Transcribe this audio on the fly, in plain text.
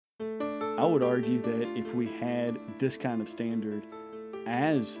I would argue that if we had this kind of standard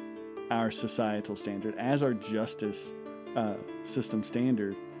as our societal standard, as our justice system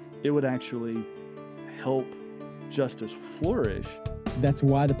standard, it would actually help justice flourish. That's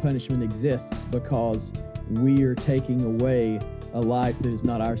why the punishment exists, because we are taking away a life that is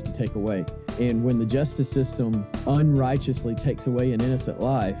not ours to take away. And when the justice system unrighteously takes away an innocent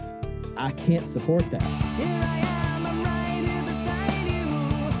life, I can't support that. Here I am, I'm right here beside you.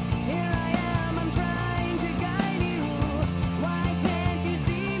 Here I am, I'm trying to guide you. Why can't you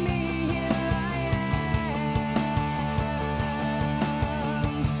see me? Here I am.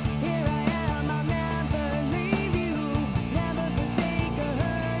 Here I am, I'll never leave you. Never forsake or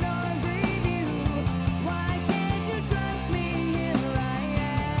hurt or grieve you. Why can't you trust me? Here I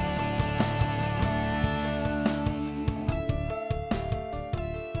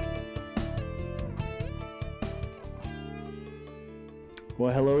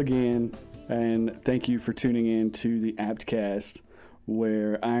Well, hello again, and thank you for tuning in to the Aptcast,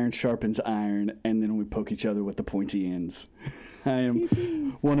 where iron sharpens iron, and then we poke each other with the pointy ends. I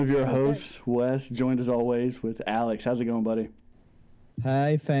am one of your hosts, Wes, joined as always with Alex. How's it going, buddy?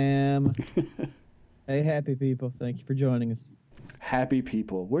 Hi, fam. Hey, happy people. Thank you for joining us. Happy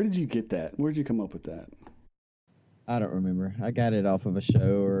people. Where did you get that? Where did you come up with that? I don't remember. I got it off of a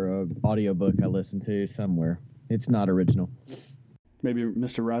show or an audiobook I listened to somewhere. It's not original. Maybe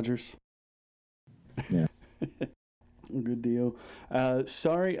Mr. Rogers? Yeah. Good deal.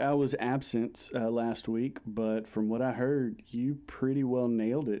 Sorry I was absent last week, but from what I heard, you pretty well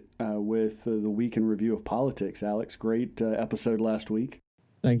nailed it with the Week in Review of Politics, Alex. Great episode last week.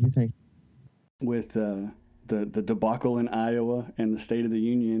 Thank you. With the debacle in Iowa and the State of the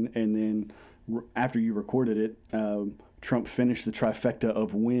Union, and then after you recorded it, Trump finished the trifecta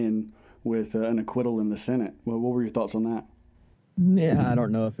of win with an acquittal in the Senate. Well, what were your thoughts on that? Yeah, I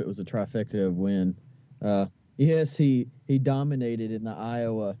don't know if it was a trifecta of win. Yes, he dominated in the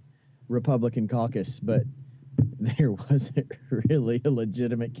Iowa Republican caucus, but there wasn't really a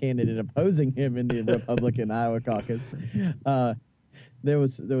legitimate candidate opposing him in the Republican Iowa caucus. There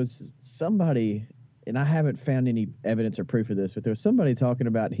was somebody, and I haven't found any evidence or proof of this, but there was somebody talking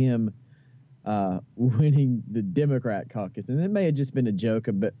about him winning the Democrat caucus, and it may have just been a joke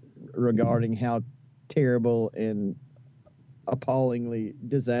a bit regarding how terrible and appallingly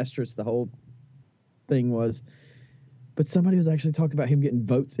disastrous the whole thing was, but somebody was actually talking about him getting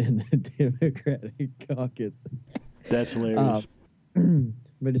votes in the Democratic caucus. That's hilarious.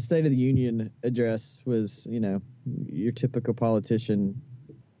 But the State of the Union address was, your typical politician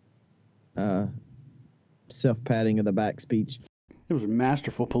self-patting of the back speech. It was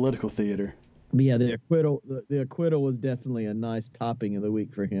masterful political theater. But yeah, the acquittal was definitely a nice topping of the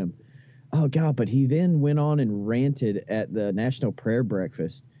week for him. Oh, God, but he then went on and ranted at the National Prayer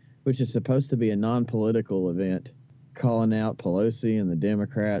Breakfast, which is supposed to be a non-political event, calling out Pelosi and the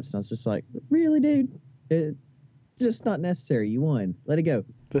Democrats. And I was just like, really, dude? It's just not necessary. You won. Let it go.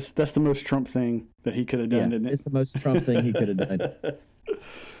 That's the most Trump thing that he could have done, isn't it? It's the most Trump thing he could have done.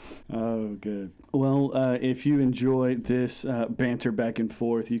 Oh, good. Well, if you enjoy this banter back and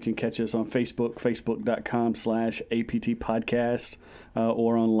forth, you can catch us on Facebook, facebook.com/APT podcast,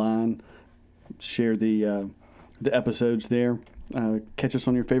 or online. Share the episodes there. Catch us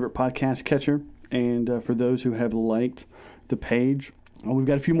on your favorite podcast catcher. And for those who have liked the page, we've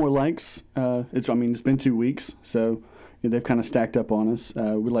got a few more likes. It's been 2 weeks, so they've kind of stacked up on us.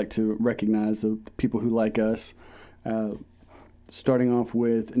 We'd like to recognize the people who like us. Starting off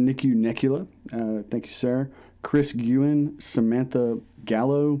with Niku Necula. Thank you, sir. Chris Ewan, Samantha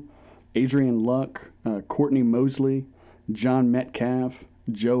Gallo, Adrian Luck, Courtney Mosley, John Metcalf,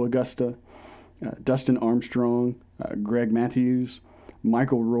 Joe Augusta, Dustin Armstrong, Greg Matthews,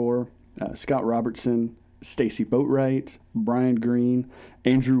 Michael Rohr, Scott Robertson, Stacy Boatwright, Brian Green,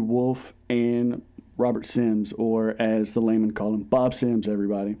 Andrew Wolf, and Robert Sims, or as the laymen call him, Bob Sims,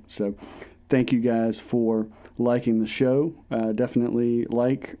 everybody. So thank you guys for liking the show. Definitely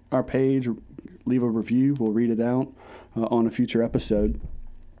like our page, leave a review. We'll read it out on a future episode,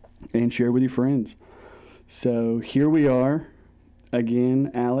 and share with your friends. So here we are again,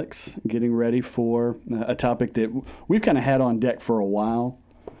 Alex, getting ready for a topic that we've kind of had on deck for a while.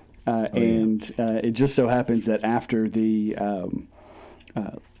 It just so happens that after the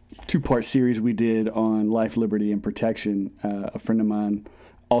two-part series we did on life, liberty, and protection, a friend of mine,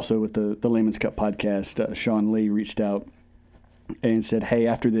 also with the Layman's Cup podcast, Sean Lee, reached out and said, hey,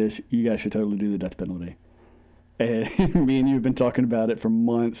 after this, you guys should totally do the death penalty. And me and you have been talking about it for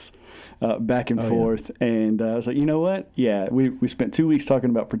months, back and forth. Yeah. And I was like, you know what? Yeah, we spent 2 weeks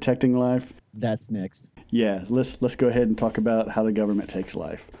talking about protecting life. That's next. Yeah, let's go ahead and talk about how the government takes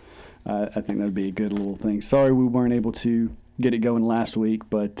life. I think that would be a good little thing. Sorry we weren't able to get it going last week,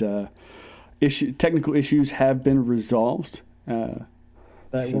 but technical issues have been resolved.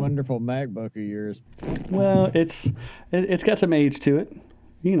 That So- wonderful MacBook of yours. Well, it's got some age to it.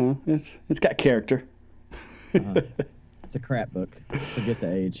 You know, it's got character. It's a crap book. Forget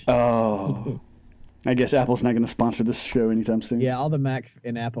the age. Oh, I guess Apple's not going to sponsor this show anytime soon. Yeah, all the Mac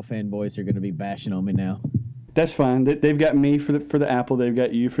and Apple fanboys are going to be bashing on me now. That's fine. They've got me for the Apple. They've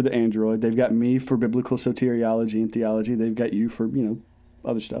got you for the Android. They've got me for biblical soteriology and theology. They've got you for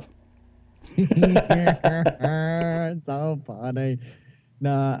other stuff. It's so funny.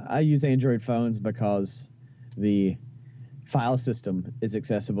 Nah, I use Android phones because the file system is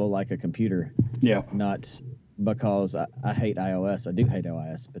accessible like a computer, Yeah. not because I hate iOS. I do hate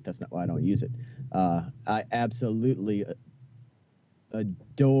iOS, but that's not why I don't use it. I absolutely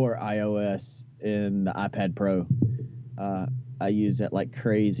adore iOS in the iPad Pro. I use that like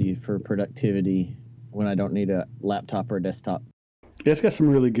crazy for productivity when I don't need a laptop or a desktop. Yeah, it's got some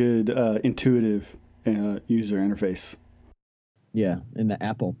really good intuitive user interface. Yeah, and the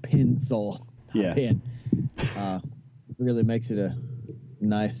Apple Pencil Yeah. pen really makes it a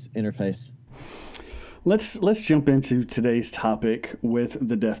nice interface. Let's jump into today's topic with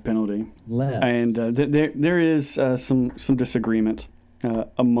the death penalty. Let's. And there is some disagreement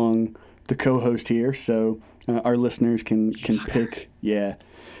among the co-host here, so our listeners can pick. Yeah.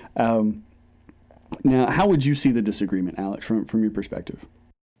 Now, how would you see the disagreement, Alex, from your perspective?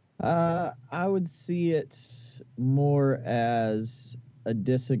 I would see it more as a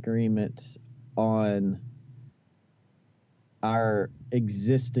disagreement on our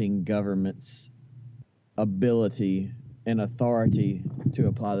existing government's ability and authority to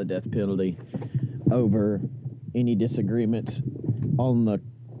apply the death penalty over any disagreement on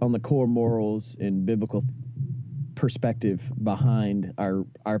the core morals and biblical perspective behind our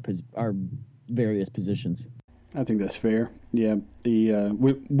various positions. I think that's fair. Yeah,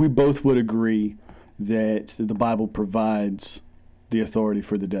 we both would agree that the Bible provides the authority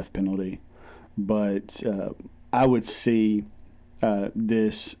for the death penalty, but I would see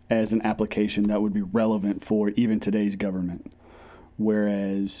this as an application that would be relevant for even today's government,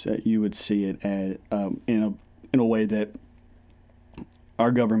 whereas you would see it as, in a way that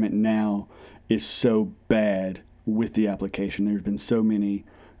our government now is so bad with the application. There's been so many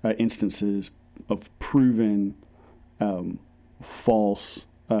instances of proven false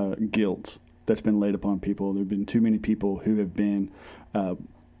guilt that's been laid upon people. There have been too many people who have been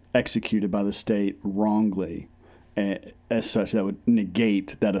executed by the state wrongly, as such that would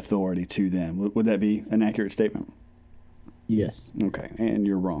negate that authority to them. Would that be an accurate statement? Yes. Okay, and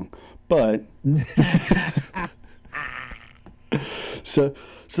you're wrong. But so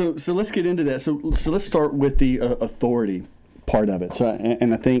let's get into that. So let's start with the authority part of it. So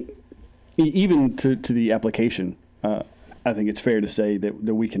and I think even to the application, I think it's fair to say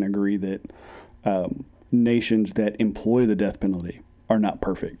that we can agree that nations that employ the death penalty are not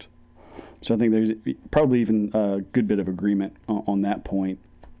perfect. So I think there's probably even a good bit of agreement on that point.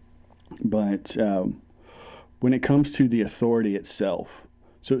 But when it comes to the authority itself,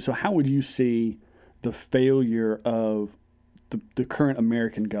 so how would you see the failure of the current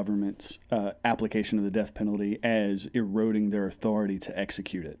American government's application of the death penalty as eroding their authority to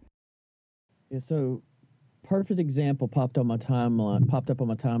execute it? Yeah, so perfect example popped up on my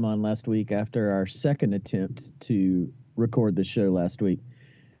timeline last week after our second attempt to record the show last week.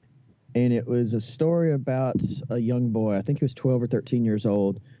 And it was a story about a young boy, I think he was 12 or 13 years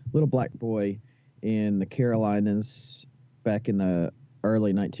old, little black boy in the Carolinas back in the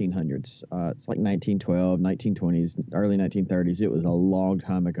early 1900s. It's like 1912, 1920s, early 1930s. It was a long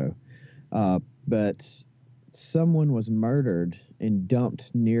time ago. But someone was murdered and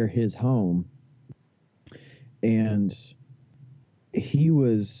dumped near his home. And he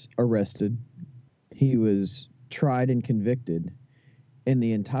was arrested. He was tried and convicted. And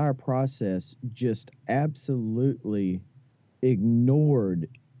the entire process just absolutely ignored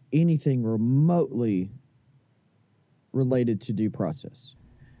anything remotely related to due process.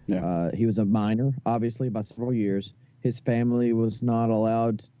 Yeah. He was a minor, obviously, by several years. His family was not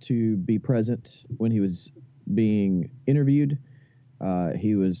allowed to be present when he was being interviewed.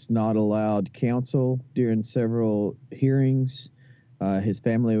 He was not allowed counsel during several hearings. His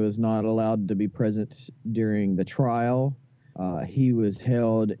family was not allowed to be present during the trial. He was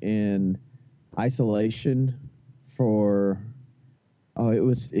held in isolation for it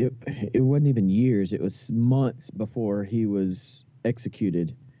wasn't even years. It was months before he was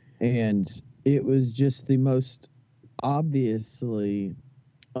executed, and it was just the most obviously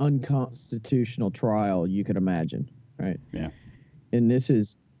unconstitutional trial you could imagine, right? Yeah. And this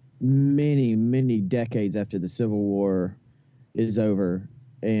is many, many decades after the Civil War is over,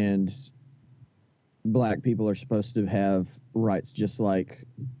 and black people are supposed to have rights just like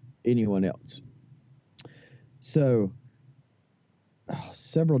anyone else. So,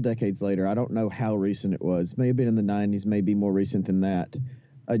 several decades later, I don't know how recent it was, may have been in the 90s, maybe more recent than that,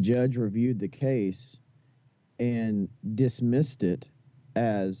 a judge reviewed the case and dismissed it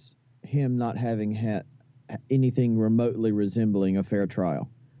as him not having had anything remotely resembling a fair trial.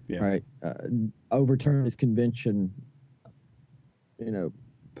 Yeah. Right? Overturned his convention,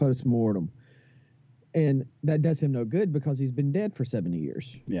 post mortem. And that does him no good because he's been dead for 70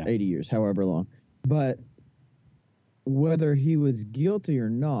 years, Yeah. 80 years, however long. But whether he was guilty or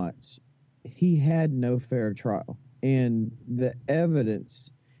not, he had no fair trial. And the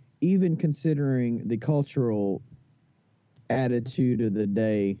evidence, even considering the cultural attitude of the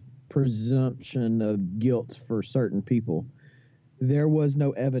day, presumption of guilt for certain people, there was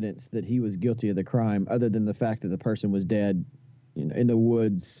no evidence that he was guilty of the crime other than the fact that the person was dead, in the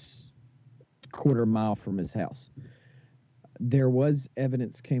woods quarter mile from his house. There was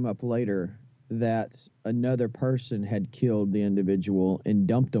evidence came up later that another person had killed the individual and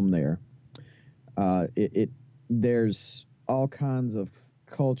dumped him there. There's all kinds of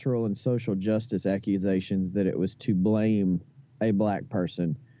cultural and social justice accusations that it was to blame a black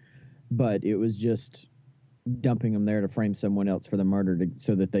person, but it was just dumping him there to frame someone else for the murder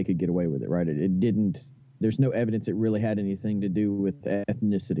so that they could get away with it, right? It didn't, there's no evidence it really had anything to do with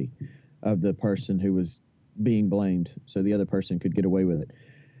ethnicity of the person who was being blamed, so the other person could get away with it.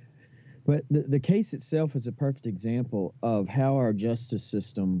 But the case itself is a perfect example of how our justice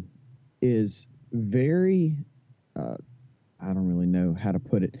system is very, I don't really know how to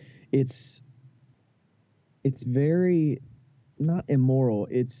put it. It's very not immoral.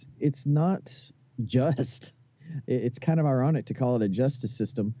 It's not just. It's kind of ironic to call it a justice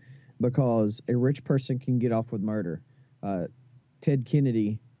system because a rich person can get off with murder. Ted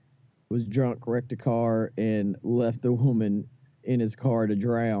Kennedy was drunk, wrecked a car, and left the woman in his car to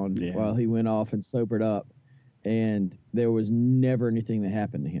drown while he went off and sobered up. And there was never anything that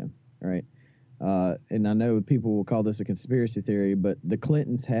happened to him, right? And I know people will call this a conspiracy theory, but the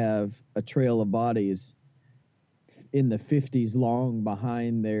Clintons have a trail of bodies in the 50s long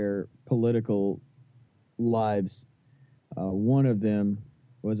behind their political lives. One of them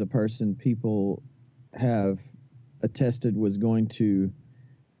was a person people have attested was going to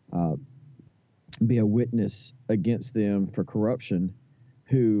be a witness against them for corruption,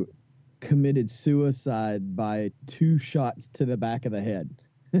 who committed suicide by 2 shots to the back of the head.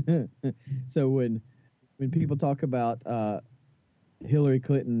 So when people talk about Hillary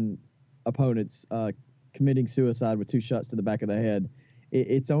Clinton opponents committing suicide with 2 shots to the back of the head,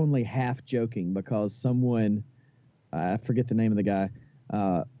 it's only half joking because someone, I forget the name of the guy,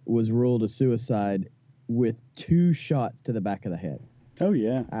 was ruled a suicide with 2 shots to the back of the head. Oh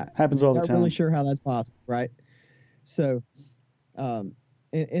yeah, happens all the time. Not really sure how that's possible, right? So, and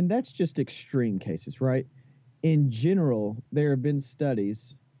that's just extreme cases, right? In general, there have been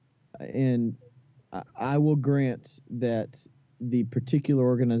studies, and I will grant that the particular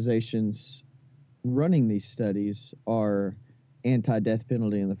organizations running these studies are anti-death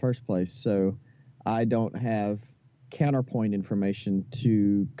penalty in the first place. So I don't have counterpoint information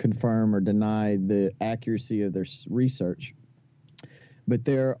to confirm or deny the accuracy of their research. But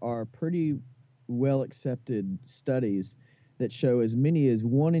there are pretty well accepted studies that show as many as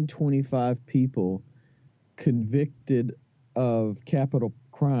 1 in 25 people convicted of capital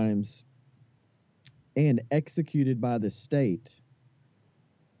crimes and executed by the state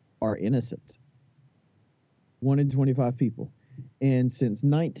are innocent. 1 in 25 people. And since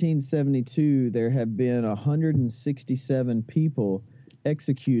 1972, there have been 167 people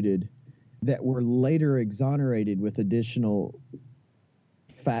executed that were later exonerated with additional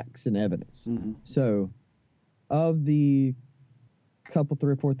facts and evidence. Mm-hmm. So, of the couple,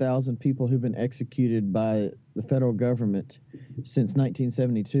 3,000 or 4,000 people who've been executed by the federal government since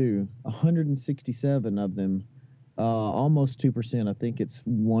 1972, 167 of them, almost 2%, I think it's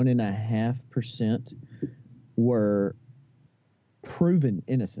 1.5%, were proven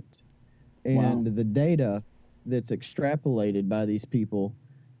innocent. And Wow. the data that's extrapolated by these people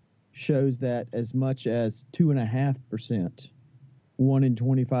shows that as much as 2.5%, 1 in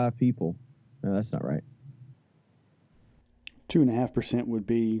 25 people. No, that's not right. 2.5% would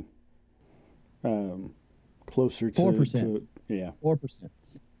be closer to 4%. Yeah. 4%.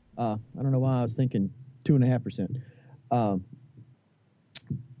 I don't know why I was thinking 2.5%.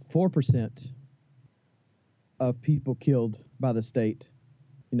 4% of people killed by the state,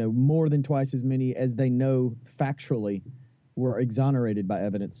 more than twice as many as they know factually were exonerated by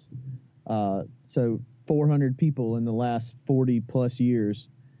evidence. So 400 people in the last 40 plus years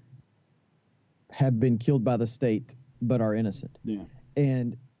have been killed by the state but are innocent. Yeah.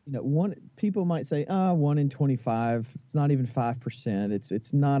 And people might say, 1 in 25, it's not even 5%.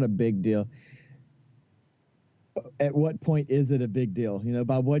 It's not a big deal. At what point is it a big deal?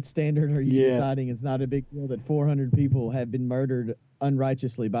 By what standard are you deciding it's not a big deal that 400 people have been murdered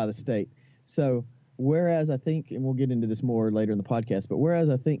unrighteously by the state? So whereas I think, and we'll get into this more later in the podcast, but whereas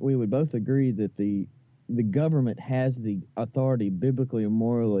I think we would both agree that the government has the authority biblically and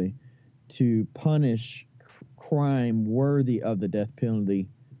morally to punish crime worthy of the death penalty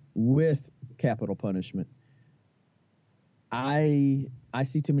with capital punishment, I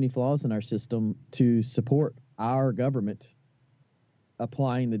see too many flaws in our system to support our government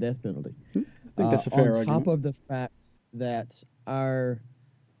applying the death penalty. I think that's a fair on top argument. of the fact that our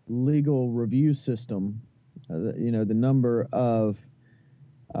legal review system, the number of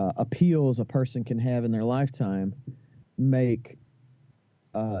appeals a person can have in their lifetime, make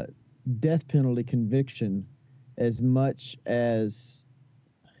death penalty conviction as much as,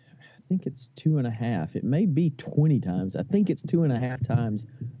 I think it's 2.5. It may be 20 times. I think it's 2.5 times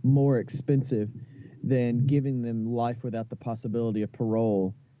more expensive than giving them life without the possibility of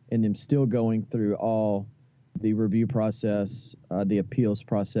parole and them still going through all the review process, the appeals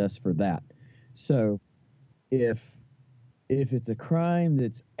process for that. So if it's a crime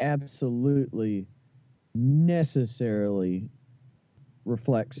that's absolutely necessarily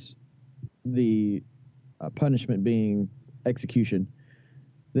reflects the punishment being execution,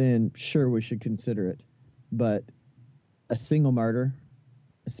 then sure, we should consider it. But a single murder,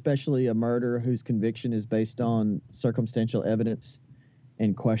 especially a murder whose conviction is based on circumstantial evidence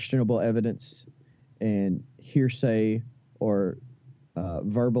and questionable evidence and hearsay or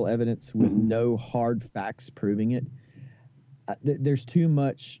verbal evidence with no hard facts proving it, there's too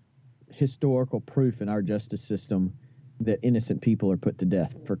much historical proof in our justice system that innocent people are put to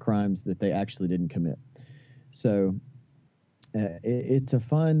death for crimes that they actually didn't commit. So it's a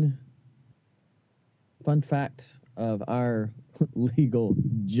fun fact of our legal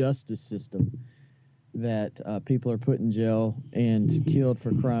justice system that people are put in jail and killed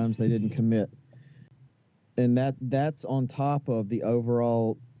for crimes they didn't commit. And that's on top of the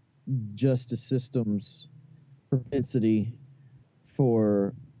overall justice system's propensity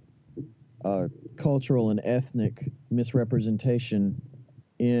for cultural and ethnic misrepresentation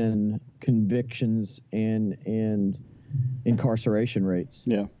in convictions and incarceration rates.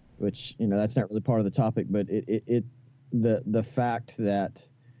 Yeah. Which, that's not really part of the topic, but the fact that,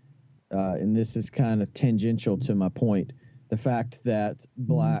 and this is kind of tangential to my point, the fact that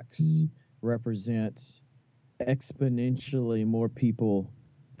blacks represent exponentially more people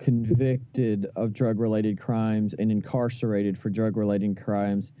convicted of drug-related crimes and incarcerated for drug-related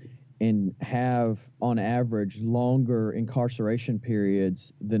crimes and have, on average, longer incarceration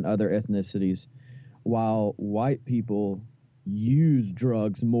periods than other ethnicities, while white people use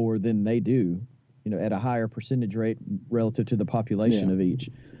drugs more than they do, at a higher percentage rate relative to the population of each.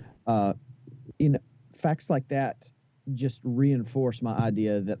 Facts like that just reinforce my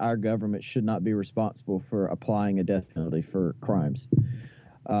idea that our government should not be responsible for applying a death penalty for crimes.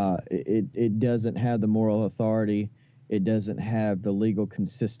 It doesn't have the moral authority. It doesn't have the legal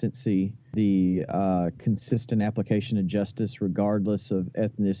consistency, the consistent application of justice regardless of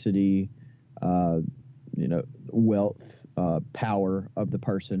ethnicity, wealth, power of the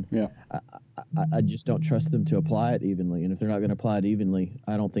person. Yeah. I just don't trust them to apply it evenly. And if they're not going to apply it evenly,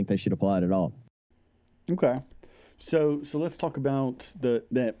 I don't think they should apply it at all. Okay. So let's talk about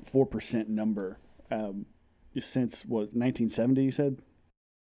that 4% number. Since 1970, you said?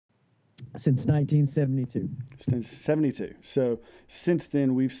 Since 1972. Since 72. So since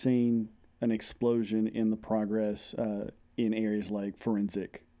then, we've seen an explosion in the progress in areas like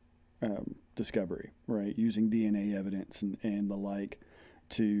forensic discovery, right? Using DNA evidence and the like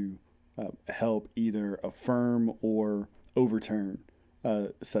to help either affirm or overturn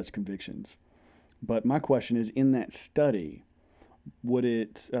such convictions. But my question is, in that study, would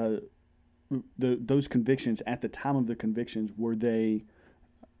it those convictions at the time of the convictions, were they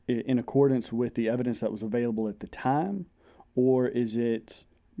in accordance with the evidence that was available at the time, or is it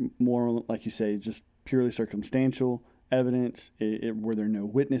more, like you say, just purely circumstantial evidence? Were there no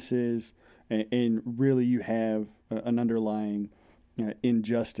witnesses, and really you have an underlying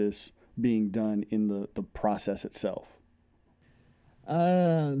injustice being done in the process itself?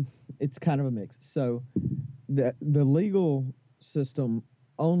 It's kind of a mix. So the legal system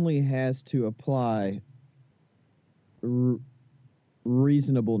only has to apply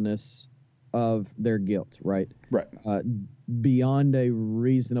reasonableness of their guilt, right? Right. Beyond a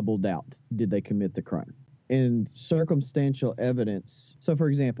reasonable doubt, did they commit the crime? And circumstantial evidence. So, for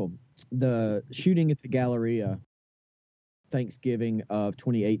example, the shooting at the Galleria, Thanksgiving of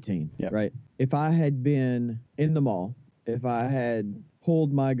 2018, Yep. right? If I had been in the mall, if I had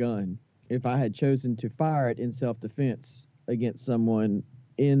pulled my gun, if I had chosen to fire it in self-defense against someone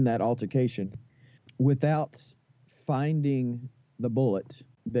in that altercation, without finding the bullet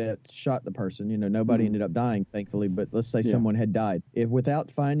that shot the person, nobody Mhm. ended up dying, thankfully, but let's say Yeah. someone had died. If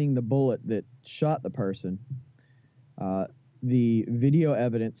without finding the bullet that shot the person, the video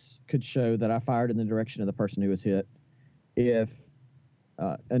evidence could show that I fired in the direction of the person who was hit. If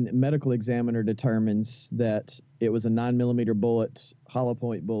a medical examiner determines that it was a 9mm bullet, hollow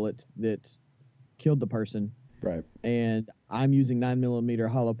point bullet that killed the person, Right. and I'm using 9mm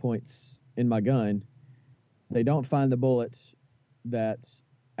hollow points in my gun, they don't find the bullet that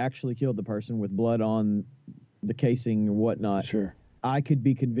actually killed the person with blood on the casing or whatnot, Sure. I could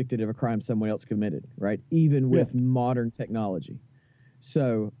be convicted of a crime someone else committed, right? Even with modern technology.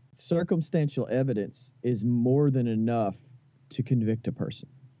 So circumstantial evidence is more than enough to convict a person,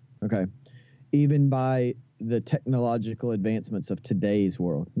 okay? Even by the technological advancements of today's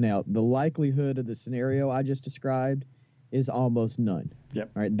world. Now, the likelihood of the scenario I just described is almost none.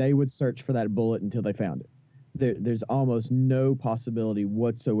 Yep. Right? They would search for that bullet until they found it. There's almost no possibility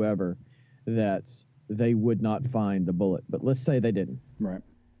whatsoever that they would not find the bullet. But let's say they didn't. Right.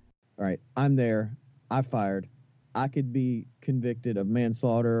 All right, I'm there. I fired. I could be convicted of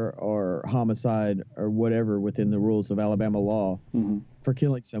manslaughter or homicide or whatever within the rules of Alabama law Mm-hmm. for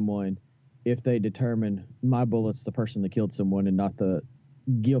killing someone if they determine my bullet's the person that killed someone and not the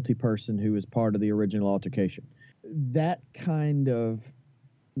guilty person who was part of the original altercation. That kind of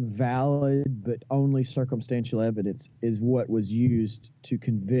valid but only circumstantial evidence is what was used to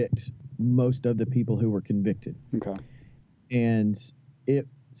convict most of the people who were convicted. Okay. And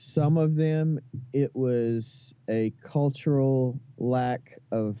some of them, it was a cultural lack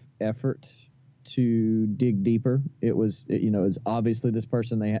of effort to dig deeper. It was obviously this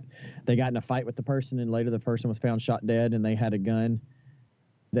person, they got in a fight with the person, and later the person was found shot dead, and they had a gun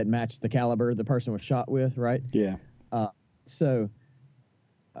that matched the caliber the person was shot with, right? Yeah. So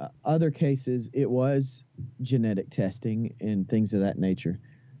other cases, it was genetic testing and things of that nature,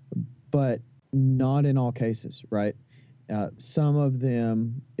 but not in all cases, right? Some of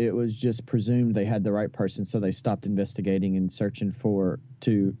them, it was just presumed they had the right person, so they stopped investigating and searching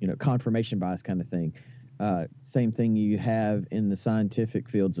to confirmation bias kind of thing. Same thing you have in the scientific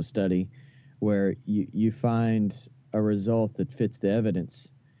fields of study, where you find a result that fits the evidence,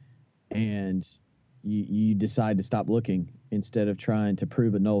 and you decide to stop looking instead of trying to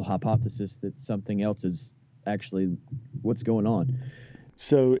prove a null hypothesis that something else is actually what's going on.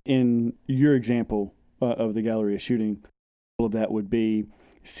 So in your example of the Galleria shooting, all of that would be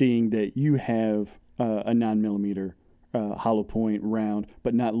seeing that you have a 9mm hollow point round,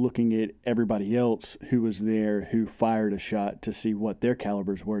 but not looking at everybody else who was there who fired a shot to see what their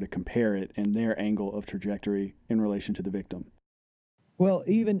calibers were to compare it and their angle of trajectory in relation to the victim. Well,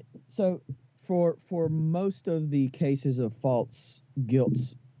 even so, for most of the cases of false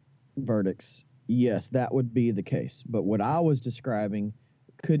guilt verdicts, yes, that would be the case. But what I was describing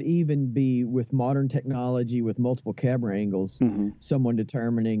could even be with modern technology, with multiple camera angles, Mm-hmm. someone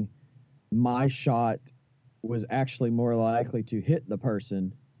determining my shot was actually more likely to hit the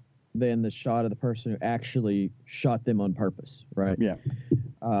person than the shot of the person who actually shot them on purpose, right? Yeah.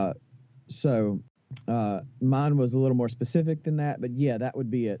 So mine was a little more specific than that, but yeah, that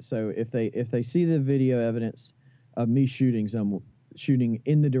would be it. So if they see the video evidence of me shooting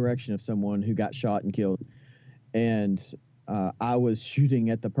in the direction of someone who got shot and killed, and I was shooting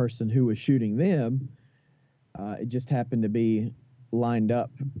at the person who was shooting them, it just happened to be lined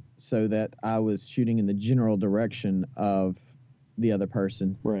up so that I was shooting in the general direction of the other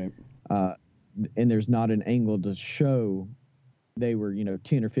person. Right. And there's not an angle to show they were,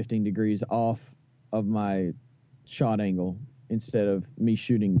 10 or 15 degrees off of my shot angle instead of me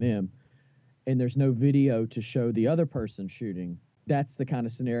shooting them. And there's no video to show the other person shooting. That's the kind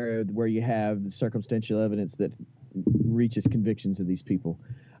of scenario where you have the circumstantial evidence that reaches convictions of these people.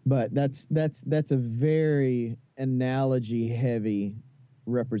 But that's a very analogy heavy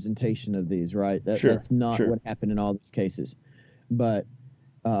representation of these, right? Sure, That's not sure. what happened in all these cases. But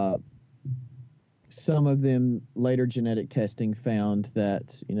some of them, later genetic testing found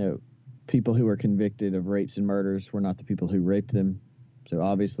that, people who were convicted of rapes and murders were not the people who raped them. So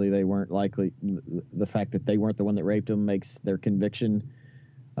obviously they weren't likely. The fact that they weren't the one that raped them makes their conviction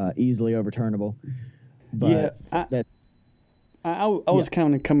easily overturnable. But Yeah, I was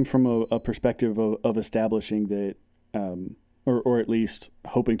kind of coming from a perspective of establishing that, or at least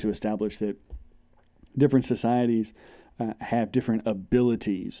hoping to establish that different societies have different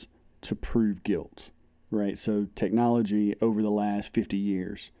abilities to prove guilt, right? So technology over the last 50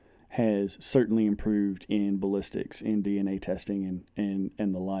 years has certainly improved in ballistics, in DNA testing, and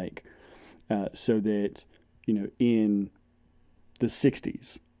the like, so that, in the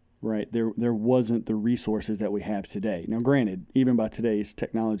 60s, right, there wasn't the resources that we have today. Now, granted, even by today's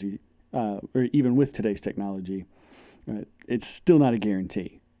technology, or even with today's technology, it's still not a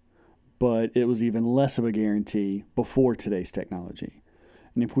guarantee, but it was even less of a guarantee before today's technology.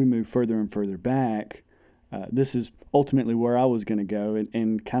 And if we move further and further back, this is ultimately where I was going to go,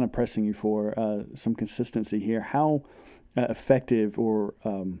 and kind of pressing you for some consistency here. How effective or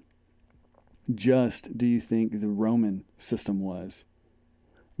just do you think the Roman system was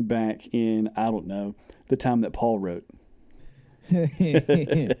back in, I don't know, the time that Paul wrote?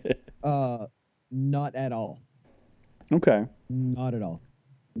 Not at all. Okay. Not at all.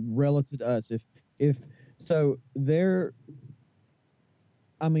 Relative to us, if so, there.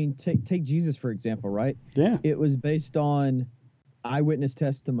 I mean, take Jesus for example, right? Yeah. It was based on eyewitness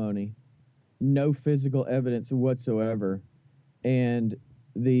testimony, no physical evidence whatsoever, and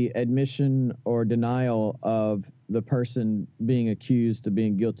the admission or denial of the person being accused of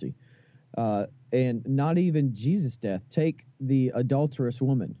being guilty. And not even Jesus' death. Take the adulterous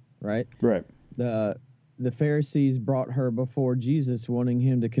woman, right? Right. The Pharisees brought her before Jesus, wanting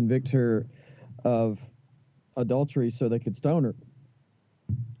him to convict her of adultery so they could stone her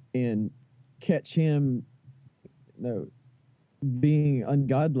and catch him, being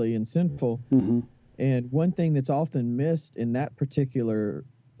ungodly and sinful. Mm-hmm. And one thing that's often missed in that particular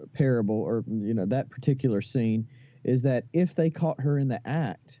parable, or that particular scene, is that if they caught her in the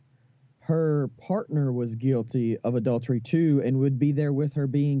act, her partner was guilty of adultery too, and would be there with her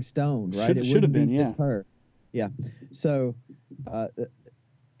being stoned. Right? It Should have wouldn't be been, yeah. just her. Yeah. So,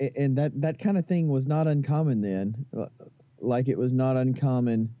 and that kind of thing was not uncommon then, like it was not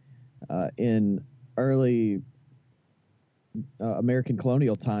uncommon in early American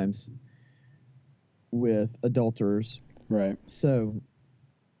colonial times with adulterers. Right. So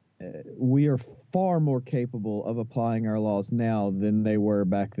we are far more capable of applying our laws now than they were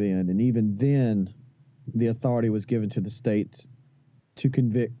back then. And even then, the authority was given to the state to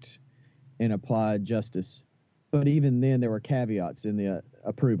convict and apply justice. But even then, there were caveats in the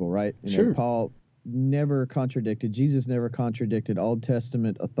approval, right? Sure. Paul never contradicted, Jesus never contradicted Old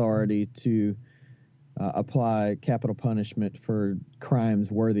Testament authority to apply capital punishment for crimes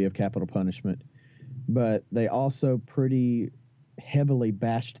worthy of capital punishment. But they also pretty heavily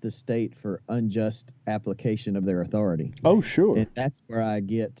bashed the state for unjust application of their authority. Oh, sure. And that's where I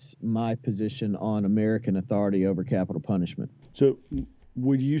get my position on American authority over capital punishment. So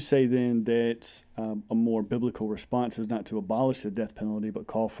would you say then that a more biblical response is not to abolish the death penalty, but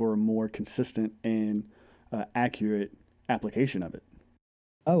call for a more consistent and accurate application of it?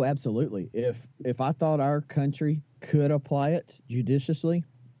 Oh, absolutely. If I thought our country could apply it judiciously,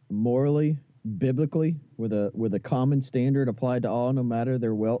 morally, biblically, with a common standard applied to all, no matter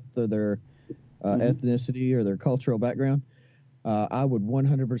their wealth or their ethnicity or their cultural background, I would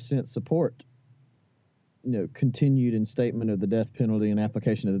 100% support continued instatement of the death penalty and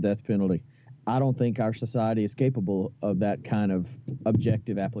application of the death penalty. I don't think our society is capable of that kind of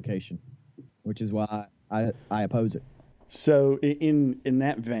objective application, which is why I oppose it. So in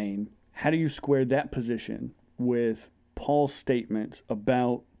that vein, how do you square that position with Paul's statement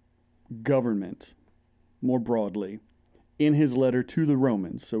about government more broadly in his letter to the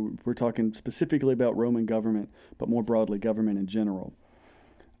Romans? So we're talking specifically about Roman government, but more broadly, government in general.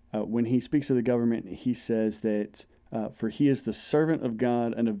 When he speaks of the government, he says that, for he is the servant of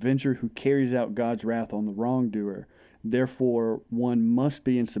God, an avenger who carries out God's wrath on the wrongdoer. Therefore, one must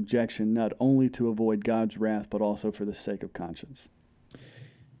be in subjection not only to avoid God's wrath, but also for the sake of conscience.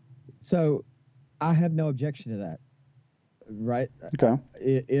 So I have no objection to that, right? Okay.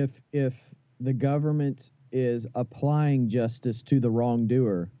 If the government is applying justice to the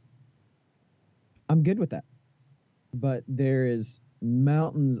wrongdoer, I'm good with that. But there is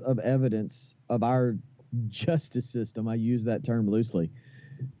mountains of evidence of our justice system, I use that term loosely,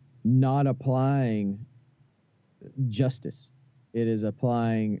 not applying justice. It is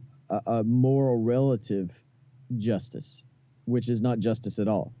applying a moral relative justice, which is not justice at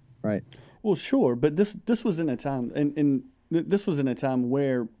all, right? Well, sure, but this was in a time, and this was in a time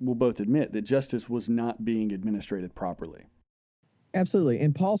where we'll both admit that justice was not being administrated properly. Absolutely.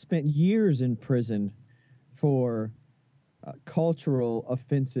 And Paul spent years in prison for cultural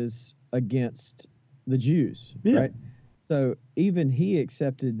offenses against the Jews, Yeah. right? So even he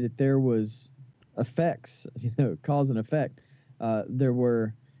accepted that there was effects, cause and effect. There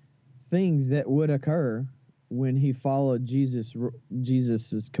were things that would occur when he followed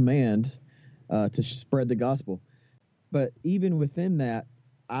Jesus's command to spread the gospel. But even within that,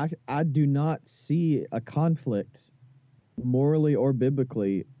 I do not see a conflict morally or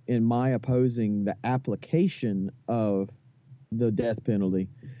biblically in my opposing the application of the death penalty.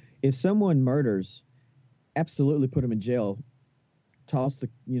 If someone murders, absolutely put them in jail,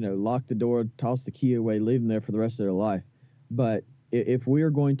 lock the door, toss the key away, leave them there for the rest of their life. But if we are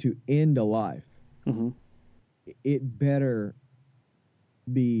going to end a life, Mm-hmm. it better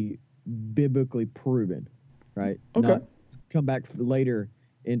be biblically proven, right? Okay. Not come back later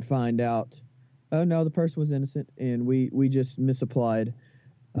and find out, oh no, the person was innocent and we just misapplied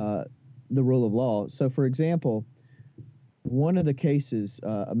the rule of law. So, for example, one of the cases,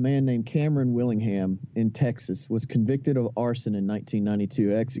 a man named Cameron Willingham in Texas was convicted of arson in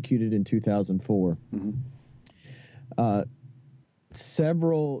 1992, executed in 2004. Mm-hmm.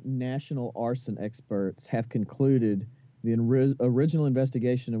 Several national arson experts have concluded the original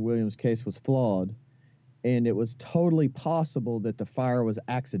investigation of Williams' case was flawed, and it was totally possible that the fire was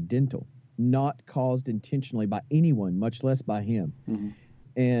accidental, not caused intentionally by anyone, much less by him. Mm-hmm.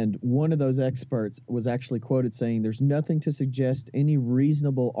 And one of those experts was actually quoted saying, "There's nothing to suggest any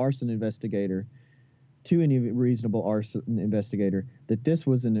reasonable arson investigator that this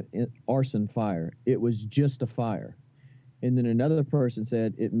was an arson fire. It was just a fire." And then another person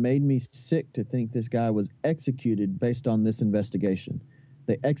said, "It made me sick to think this guy was executed based on this investigation.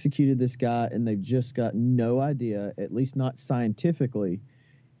 They executed this guy and they've just got no idea, at least not scientifically,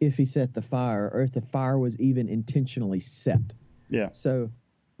 if he set the fire or if the fire was even intentionally set." Yeah. So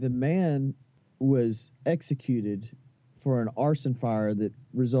the man was executed for an arson fire that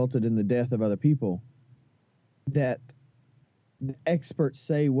resulted in the death of other people that the experts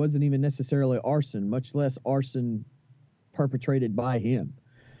say wasn't even necessarily arson, much less arson perpetrated by him.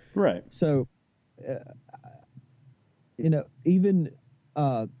 Right. So, even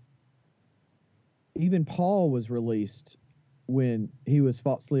Paul was released when he was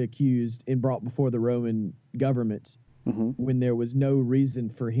falsely accused and brought before the Roman government Mm-hmm. when there was no reason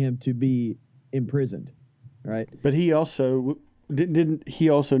for him to be imprisoned, right? But he also didn't he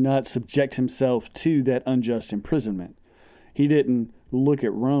also not subject himself to that unjust imprisonment. He didn't look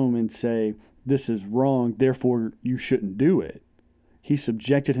at Rome and say, this is wrong, therefore you shouldn't do it. He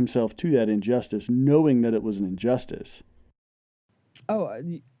subjected himself to that injustice, knowing that it was an injustice. Oh,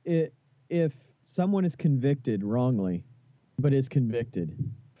 if someone is convicted wrongly, but is convicted,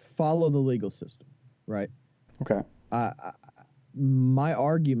 follow the legal system, right? Okay. My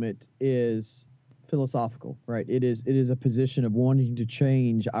argument is philosophical, right? It is a position of wanting to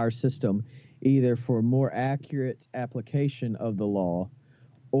change our system, either for more accurate application of the law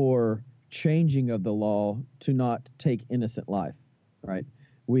or changing of the law to not take innocent life, right?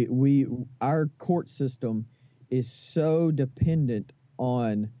 Our court system is so dependent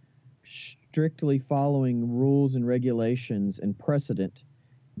on strictly following rules and regulations and precedent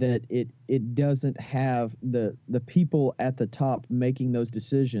that it doesn't have the people at the top making those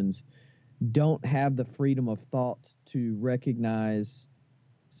decisions don't have the freedom of thought to recognize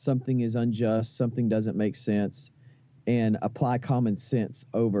something is unjust, something doesn't make sense, and apply common sense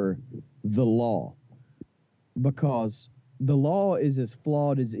over the law, because the law is as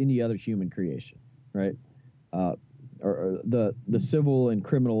flawed as any other human creation, right? Or the civil and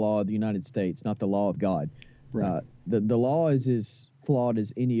criminal law of the United States, not the law of God. Right. The law is as flawed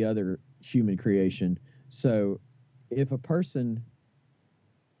as any other human creation. So if a person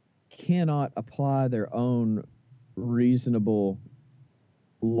cannot apply their own reasonable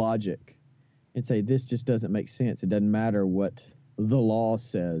logic and say, this just doesn't make sense, it doesn't matter what the law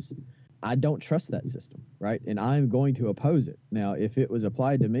says, I don't trust that system, right? And I'm going to oppose it. Now, if it was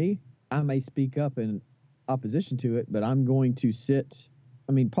applied to me, I may speak up in opposition to it, but I'm going to sit.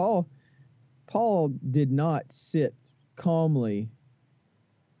 I mean, Paul did not sit calmly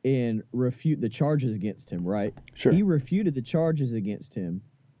and refute the charges against him, right? Sure. He refuted the charges against him.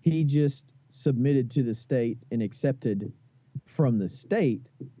 He just submitted to the state and accepted from the state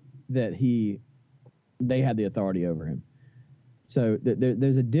that they had the authority over him. So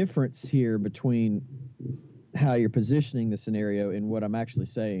there's a difference here between how you're positioning the scenario and what I'm actually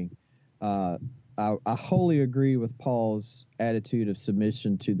saying. I wholly agree with Paul's attitude of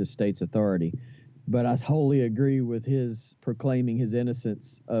submission to the state's authority, but I wholly agree with his proclaiming his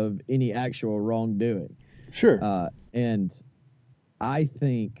innocence of any actual wrongdoing. Sure. And I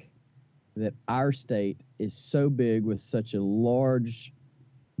think that our state is so big with such a large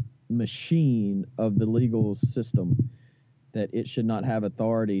machine of the legal system that it should not have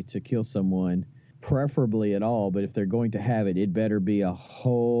authority to kill someone, preferably at all. But if they're going to have it, it better be a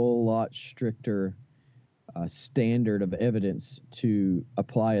whole lot stricter standard of evidence to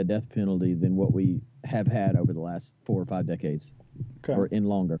apply a death penalty than what we have had over the last 4 or 5 decades, Okay. or in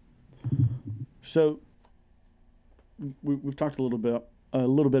longer. So we've talked a little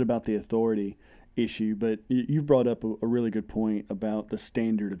bit about the authority issue, but you've brought up a really good point about the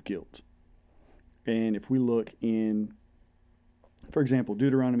standard of guilt. And if we look in, for example,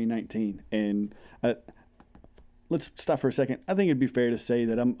 Deuteronomy 19, and let's stop for a second. I think it'd be fair to say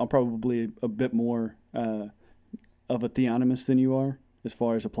that I'm probably a bit more of a theonomist than you are as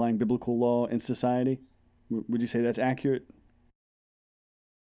far as applying biblical law in society. Would you say that's accurate?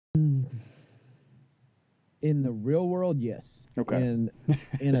 In the real world, yes. Okay.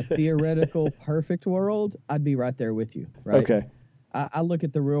 In a theoretical perfect world, I'd be right there with you. Right. Okay. I look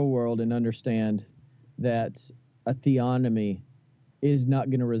at the real world and understand that a theonomy is not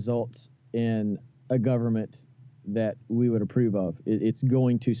going to result in a government that we would approve of. It's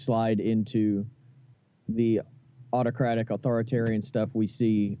going to slide into the autocratic, authoritarian stuff we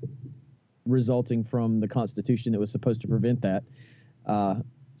see resulting from the Constitution that was supposed to prevent that.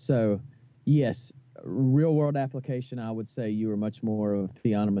 So, yes, real world application, I would say you are much more of a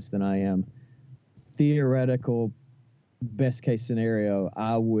theonomist than I am. Theoretical, best case scenario,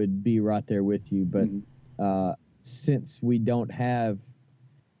 I would be right there with you. But since we don't have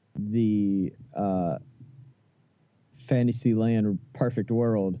the fantasy land perfect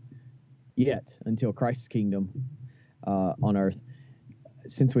world yet until Christ's kingdom on earth,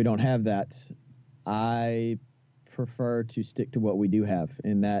 since we don't have that, I prefer to stick to what we do have,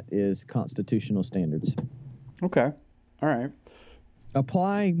 and that is constitutional standards. Okay. All right.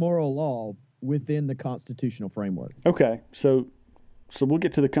 Applying moral law within the constitutional framework. Okay. So we'll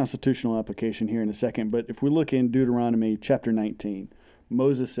get to the constitutional application here in a second, but if we look in Deuteronomy chapter 19,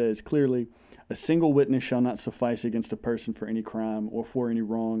 Moses says clearly, a single witness shall not suffice against a person for any crime or for any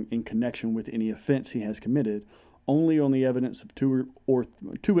wrong in connection with any offense he has committed. Only on the evidence of two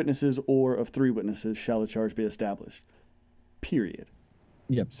witnesses or of 3 witnesses shall the charge be established. Period.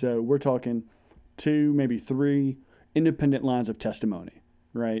 Yep. So we're talking 2, maybe 3 independent lines of testimony,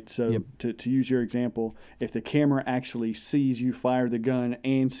 right? So Yep. to use your example, if the camera actually sees you fire the gun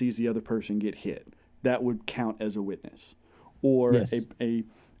and sees the other person get hit, that would count as a witness. Or Yes. a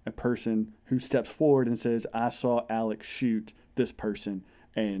person who steps forward and says, I saw Alex shoot this person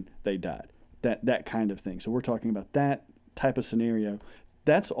and they died. That kind of thing. So we're talking about that type of scenario.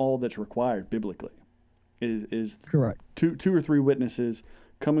 That's all that's required biblically is Correct. two or 3 witnesses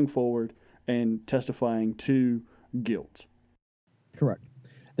coming forward and testifying to guilt. Correct.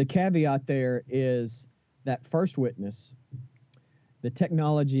 The caveat there is that first witness, the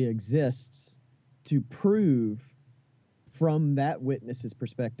technology exists to prove from that witness's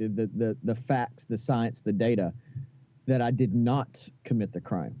perspective, the facts, the science, the data, that I did not commit the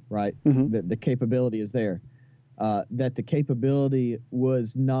crime, right? Mhm. The capability is there. That the capability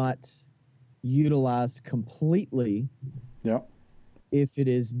was not utilized completely. Yeah. If it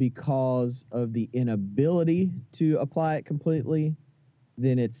is because of the inability to apply it completely,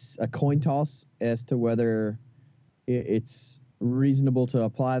 then it's a coin toss as to whether it's reasonable to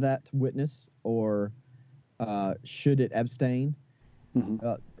apply that witness or should it abstain.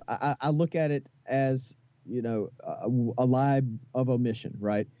 Mm-hmm. I look at it as, a lie of omission,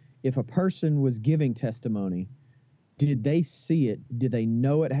 right? If a person was giving testimony, did they see it? Did they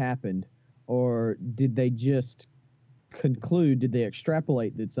know it happened? Or did they just conclude, did they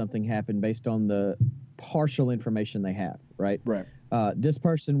extrapolate that something happened based on the partial information they have, right? Right. This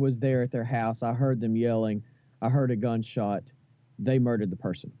person was there at their house. I heard them yelling. I heard a gunshot. They murdered the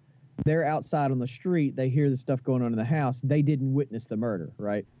person. They're outside on the street. They hear the stuff going on in the house. They didn't witness the murder,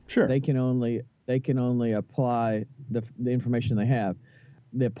 right? Sure. They can only apply the information they have.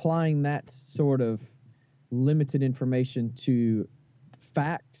 They're applying that sort of limited information to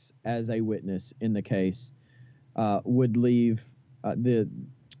facts as a witness in the case would leave the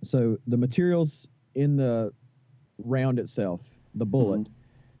materials in the round itself, the bullet,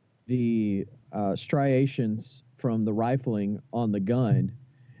 the striations from the rifling on the gun,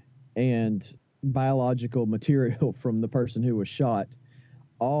 and biological material from the person who was shot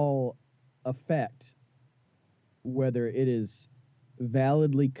all affect whether it is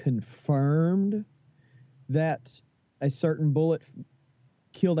validly confirmed that a certain bullet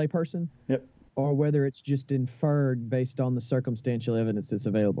killed a person. Yep. Or whether it's just inferred based on the circumstantial evidence that's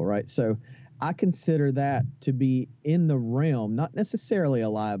available, right? So I consider that to be in the realm, not necessarily a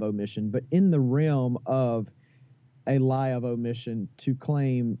lie of omission, but in the realm of a lie of omission to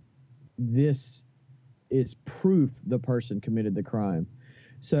claim this is proof the person committed the crime.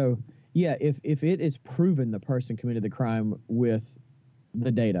 So yeah, if it is proven the person committed the crime with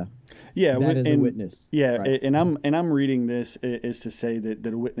the data, Yeah, that is a and witness. yeah, Right. and I'm reading this is to say that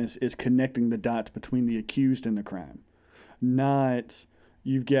a witness is connecting the dots between the accused and the crime, not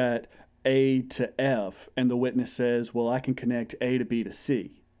you've got A to F and the witness says, well, I can connect A to B to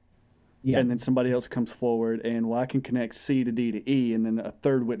C. Yeah. And then somebody else comes forward and, well, I can connect C to D to E, and then a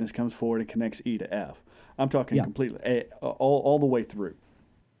third witness comes forward and connects E to F. I'm talking Yeah. completely all the way through.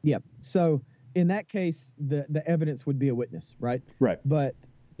 Yeah. So in that case, the evidence would be a witness, right? Right. But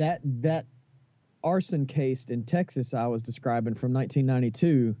that arson case in Texas I was describing from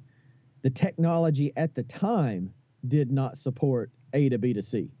 1992, the technology at the time did not support A to B to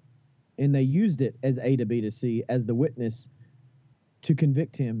C. And they used it as A to B to C as the witness to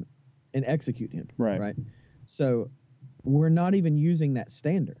convict him and execute him. Right. So we're not even using that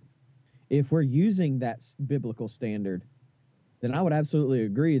standard. If we're using that biblical standard, then I would absolutely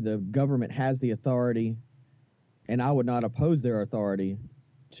agree the government has the authority, and I would not oppose their authority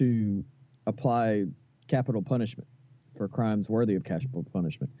to apply capital punishment for crimes worthy of capital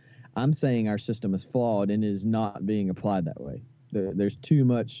punishment. I'm saying our system is flawed and is not being applied that way. There's too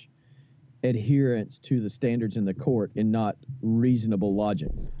much adherence to the standards in the court and not reasonable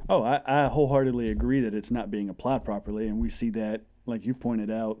logic. Oh, I wholeheartedly agree that it's not being applied properly, and we see that, like you pointed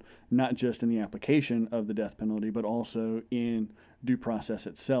out, not just in the application of the death penalty, but also in due process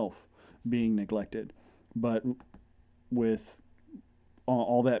itself being neglected. But with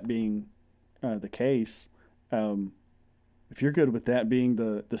all that being the case, if you're good with that being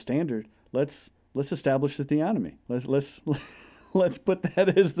the standard, let's establish the theonomy. Let's put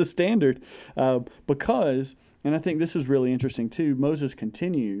that as the standard, because, and I think this is really interesting too. Moses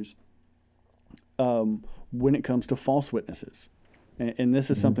continues when it comes to false witnesses, and this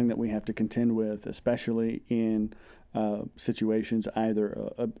is something that we have to contend with, especially in situations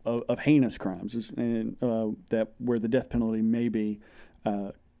either of heinous crimes, and that where the death penalty may be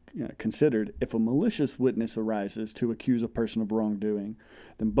considered. If a malicious witness arises to accuse a person of wrongdoing,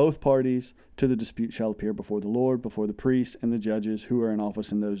 then both parties to the dispute shall appear before the Lord, before the priests and the judges who are in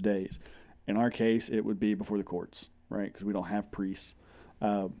office in those days. In our case, it would be before the courts, right? Because we don't have priests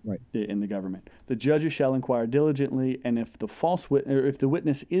in the government. The judges shall inquire diligently, and if the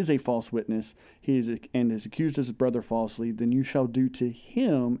witness is a false witness, and is accused as his brother falsely, then you shall do to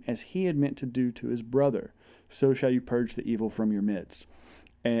him as he had meant to do to his brother. So shall you purge the evil from your midst.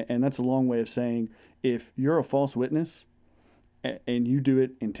 And that's a long way of saying, if you're a false witness and you do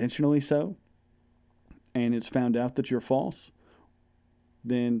it intentionally so, and it's found out that you're false,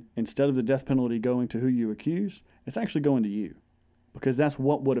 then instead of the death penalty going to who you accused, it's actually going to you, because that's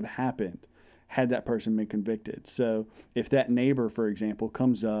what would have happened had that person been convicted. So if that neighbor, for example,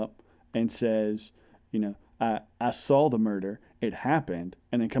 comes up and says, I saw the murder, it happened,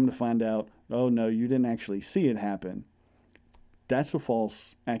 and then come to find out, oh no, you didn't actually see it happen, that's a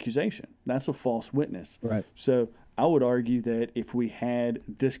false accusation. That's a false witness. Right. So I would argue that if we had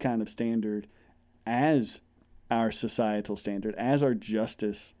this kind of standard as our societal standard, as our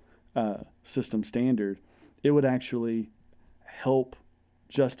justice system standard, it would actually help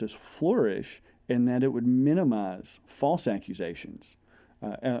justice flourish, in that it would minimize false accusations.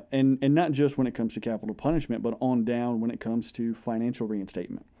 And not just when it comes to capital punishment, but on down when it comes to financial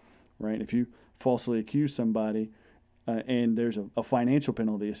reinstatement, right? If you falsely accuse somebody, and there's a financial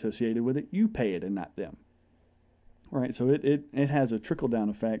penalty associated with it, you pay it and not them. Right, so it has a trickle-down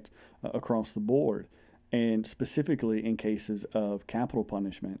effect across the board, and specifically in cases of capital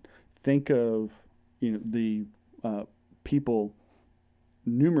punishment. Think of the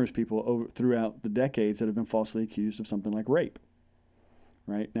numerous people throughout the decades that have been falsely accused of something like rape.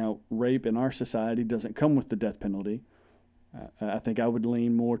 Right, now, rape in our society doesn't come with the death penalty. I think I would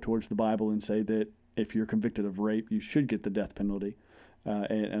lean more towards the Bible and say that if you're convicted of rape, you should get the death penalty.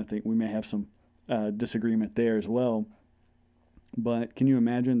 And I think we may have some disagreement there as well. But can you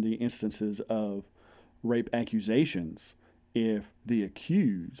imagine the instances of rape accusations if the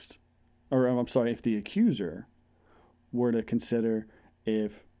accuser were to consider,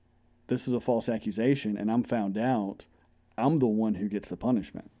 if this is a false accusation and I'm found out, I'm the one who gets the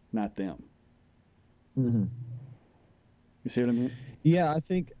punishment, not them. Mm-hmm. You see what I mean? Yeah, I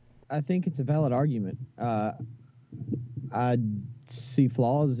think it's a valid argument. I see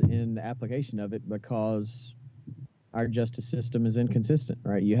flaws in the application of it because our justice system is inconsistent,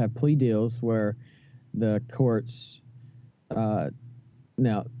 right? You have plea deals where the courts,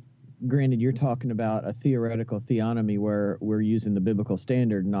 now, granted, you're talking about a theoretical theonomy where we're using the biblical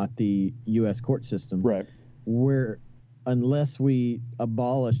standard, not the U.S. court system. Right. Where unless we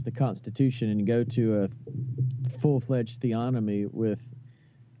abolish the Constitution and go to a full-fledged theonomy with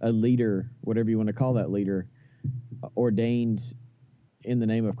a leader, whatever you want to call that leader, ordained in the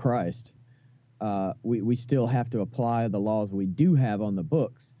name of Christ, we still have to apply the laws we do have on the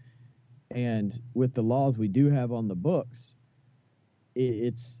books. And with the laws we do have on the books,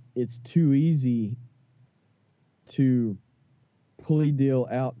 it's too easy to plea deal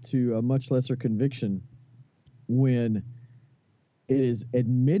out to a much lesser conviction when it is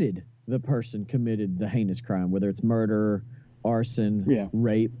admitted the person committed the heinous crime, whether it's murder, arson, Yeah.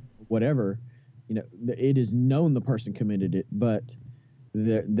 rape, whatever. It is known the person committed it, but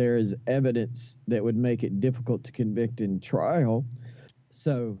there is evidence that would make it difficult to convict in trial.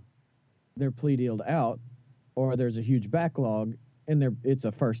 So they're plea dealed out, or there's a huge backlog and it's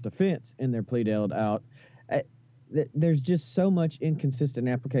a first offense and they're plea dealed out. There's just so much inconsistent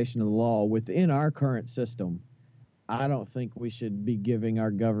application of the law within our current system. I don't think we should be giving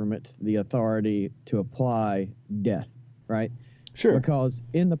our government the authority to apply death, right? Sure. Because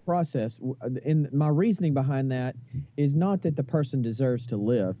in the process, in my reasoning behind that is not that the person deserves to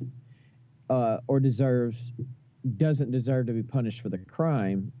live, or doesn't deserve to be punished for the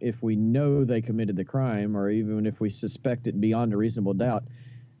crime if we know they committed the crime, or even if we suspect it beyond a reasonable doubt.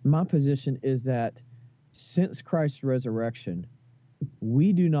 My position is that since Christ's resurrection,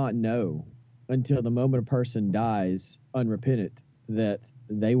 we do not know until the moment a person dies unrepentant that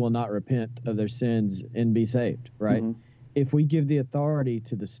they will not repent of their sins and be saved, right? Mhm. If we give the authority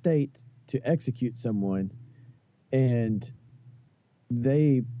to the state to execute someone and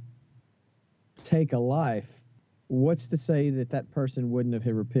they take a life, what's to say that that person wouldn't have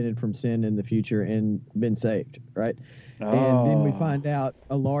repented from sin in the future and been saved, right? And then we Oh. find out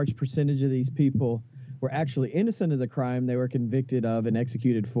a large percentage of these people were actually innocent of the crime they were convicted of and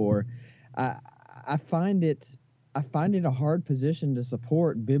executed for. I find it a hard position to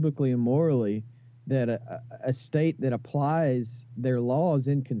support biblically and morally that a state that applies their laws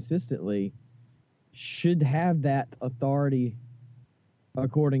inconsistently should have that authority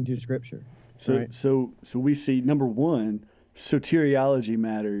according to Scripture. So, Right. so we see, number one, soteriology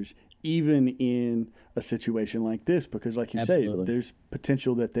matters even in a situation like this, because, like you Absolutely. say, there's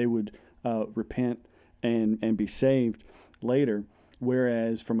potential that they would repent and be saved later.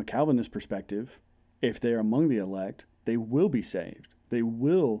 Whereas, from a Calvinist perspective, if they're among the elect, they will be saved. They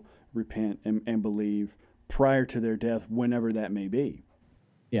will repent and believe prior to their death, whenever that may be.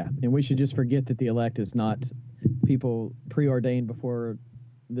 Yeah, and we should just forget that the elect is not people preordained before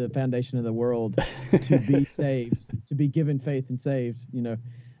the foundation of the world to be saved, to be given faith and saved.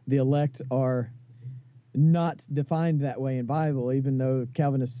 The elect are not defined that way in Bible, even though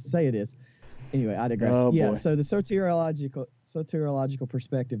Calvinists say it is. Anyway, I digress. Oh, Yeah, boy. so the soteriological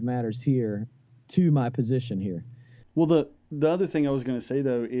perspective matters here to my position here. Well, the other thing I was going to say,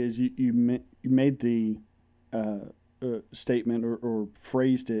 though, is you made the statement or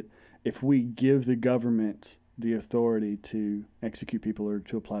phrased it, if we give the government the authority to execute people or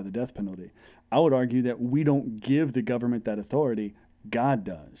to apply the death penalty. I would argue that we don't give the government that authority, God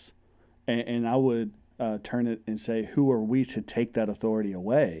does. And I would turn it and say, who are we to take that authority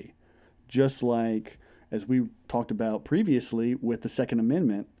away? Just like, as we talked about previously with the Second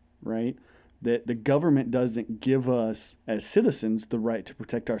Amendment, right? That the government doesn't give us as citizens the right to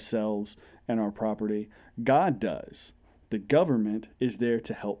protect ourselves and our property. God does. The government is there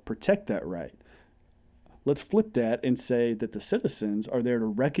to help protect that right. Let's flip that and say that the citizens are there to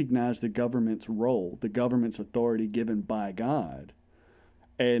recognize the government's role, the government's authority given by God,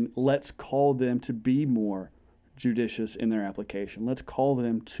 and let's call them to be more judicious in their application. Let's call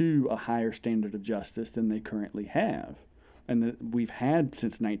them to a higher standard of justice than they currently have, and that we've had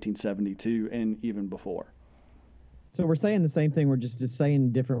since 1972 and even before. So we're saying the same thing. We're just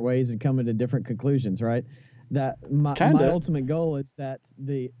saying different ways and coming to different conclusions, right? That my ultimate goal is that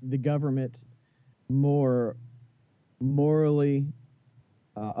the government more morally,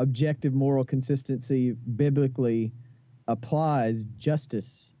 objective moral consistency biblically applies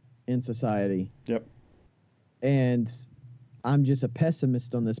justice in society. Yep. And I'm just a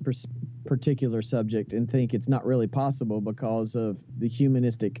pessimist on this particular subject and think it's not really possible because of the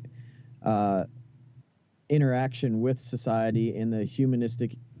humanistic interaction with society and the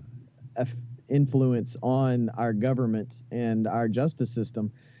humanistic influence on our government and our justice system.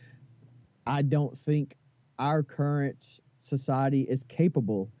 I don't think our current society is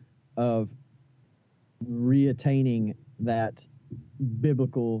capable of reattaining that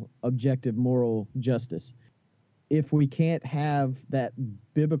biblical, objective, moral justice. If we can't have that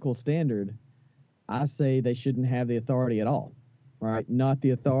biblical standard, I say they shouldn't have the authority at all, right? Not the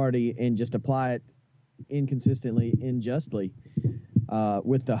authority and just apply it inconsistently, unjustly,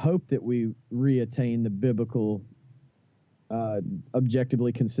 with the hope that we reattain the biblical,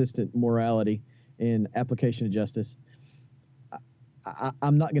 objectively consistent morality and application of justice.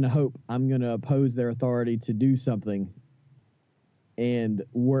 I'm not going to hope. I'm going to oppose their authority to do something and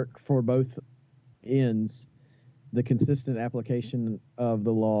work for both ends, the consistent application of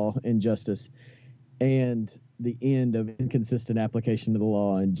the law and justice, and the end of inconsistent application of the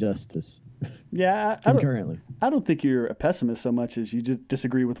law and justice Yeah, concurrently. I don't think you're a pessimist so much as you just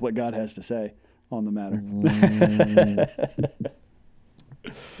disagree with what God has to say on the matter.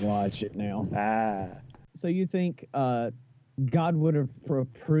 Watch it now. Ah. So you think God would have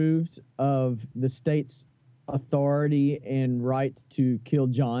approved of the state's authority and right to kill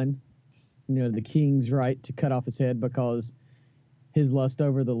John? You know, the king's right to cut off his head because his lust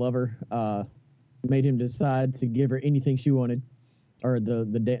over the lover made him decide to give her anything she wanted, or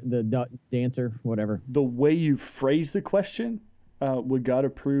the dancer, whatever. The way you phrase the question, would God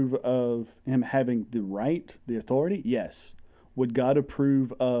approve of him having the right, the authority? Yes. Would God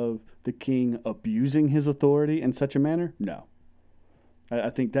approve of the king abusing his authority in such a manner? No.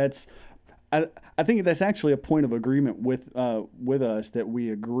 I think that's actually a point of agreement with us, that we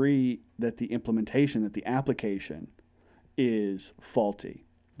agree that the implementation, that the application is faulty.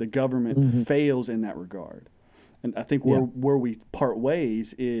 The government fails in that regard. And I think where we part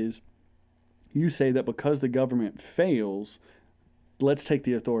ways is, you say that because the government fails, let's take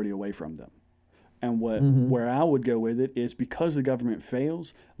the authority away from them. And where I would go with it is, because the government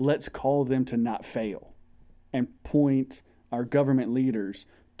fails, let's call them to not fail, and point our government leaders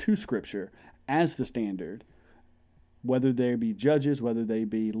to Scripture as the standard, whether they be judges, whether they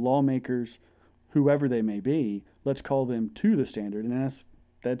be lawmakers, whoever they may be. Let's call them to the standard. And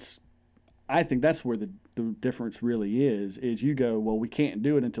I think that's where the difference really is you go, well, we can't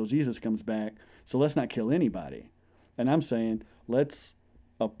do it until Jesus comes back, so let's not kill anybody. And I'm saying, let's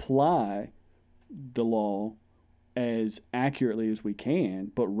apply the law as accurately as we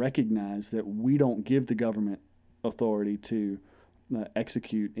can, but recognize that we don't give the government authority to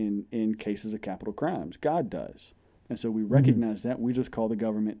execute in cases of capital crimes. God does. And so we recognize that. We just call the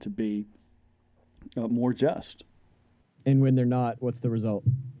government to be more just. And when they're not, what's the result?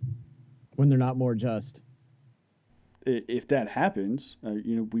 When they're not more just? If that happens,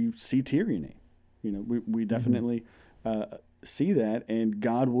 we see tyranny. We definitely see that, and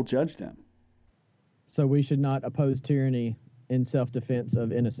God will judge them. So we should not oppose tyranny in self-defense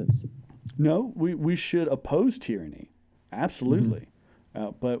of innocence. No, we should oppose tyranny, absolutely.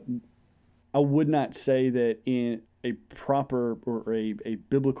 But I would not say that in a proper or a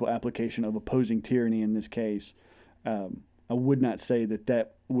biblical application of opposing tyranny in this case, I would not say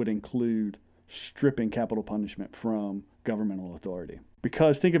that would include stripping capital punishment from governmental authority.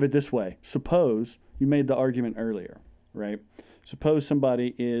 Because think of it this way. Suppose, you made the argument earlier, right? Suppose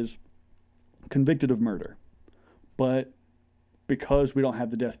somebody is convicted of murder, but because we don't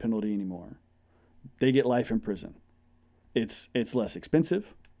have the death penalty anymore, they get life in prison. It's less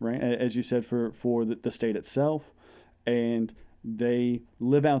expensive, right? As you said, for the state itself, and they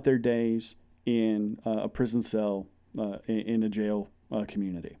live out their days in a prison cell, in a jail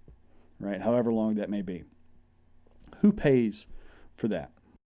community, right? However long that may be. Who pays for that?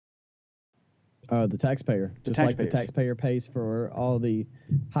 The taxpayer. Just like the taxpayers. taxpayer pays for all the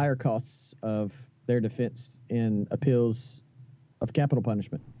higher costs of their defense in appeals of capital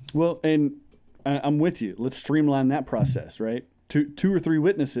punishment. Well, and I'm with you. Let's streamline that process, right? Two or three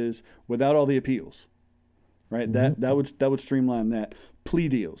witnesses without all the appeals, right? That would streamline that. Plea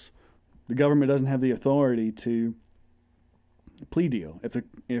deals. The government doesn't have the authority to plea deal.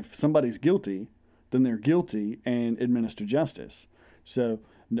 If somebody's guilty, then they're guilty and administer justice. So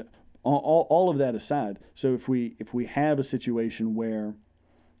all of that aside, so if we have a situation where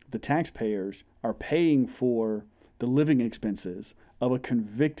the taxpayers are paying for the living expenses of a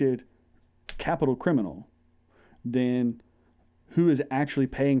convicted capital criminal, then who is actually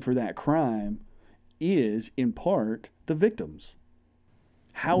paying for that crime is, in part, the victims.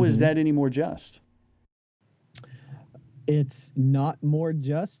 How is that any more just? It's not more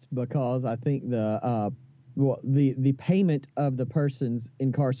just, because I think the payment of the person's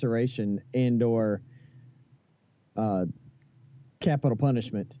incarceration and or capital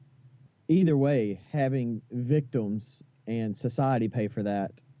punishment, either way, having victims and society pay for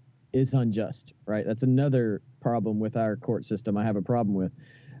that is unjust, right? That's another problem with our court system I have a problem with.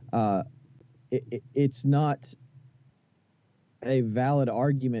 It's not a valid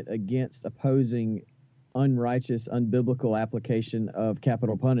argument against opposing unrighteous, unbiblical application of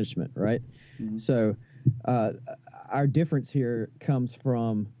capital punishment, right? So our difference here comes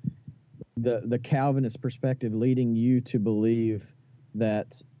from the Calvinist perspective leading you to believe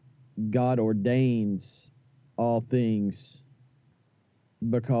that God ordains all things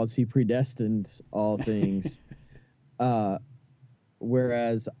because he predestined all things.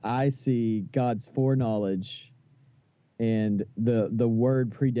 Whereas I see God's foreknowledge and the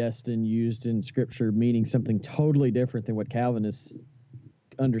word predestined used in Scripture meaning something totally different than what Calvinists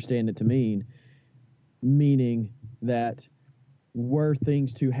understand it to mean, meaning that were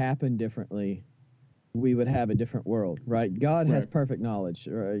things to happen differently, we would have a different world, right? God has Right. perfect knowledge.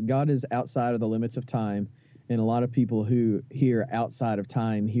 Right? God is outside of the limits of time, and a lot of people who hear outside of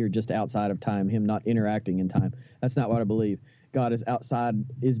time hear just outside of time, him not interacting in time. That's not what I believe. God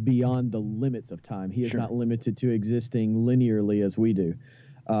is beyond the limits of time. He is Sure. not limited to existing linearly as we do.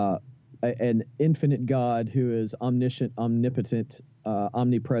 An infinite God who is omniscient, omnipotent,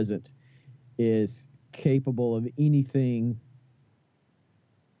 omnipresent, is capable of anything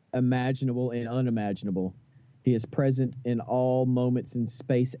imaginable and unimaginable. He is present in all moments in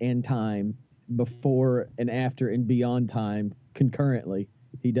space and time, before and after and beyond time, concurrently.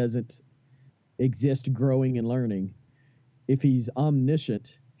 He doesn't exist growing and learning. If he's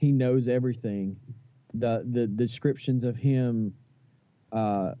omniscient, he knows everything. The descriptions of him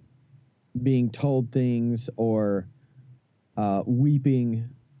being told things, or weeping,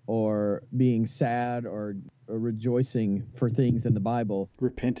 or being sad, or rejoicing for things in the Bible,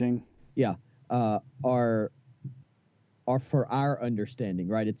 Repenting. are for our understanding,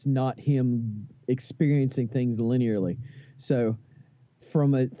 right? It's not him experiencing things linearly. So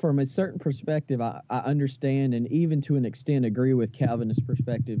from a certain perspective, I understand, and even to an extent agree with Calvinist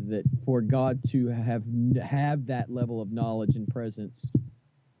perspective, that for God to have that level of knowledge and presence,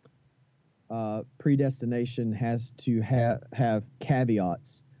 predestination has to have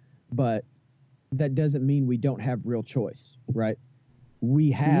caveats, but that doesn't mean we don't have real choice, right? We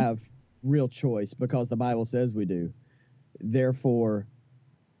have real choice because the Bible says we do. Therefore,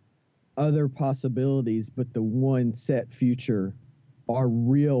 other possibilities, but the one set future, are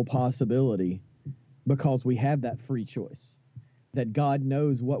real possibility because we have that free choice. That God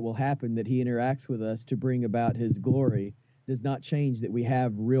knows what will happen, that he interacts with us to bring about his glory, does not change that we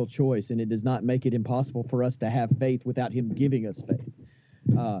have real choice, and it does not make it impossible for us to have faith without him giving us faith.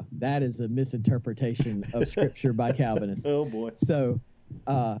 That is a misinterpretation of Scripture by Calvinists. Oh boy. So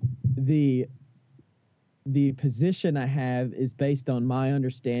the position I have is based on my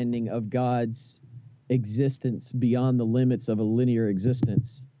understanding of God's existence beyond the limits of a linear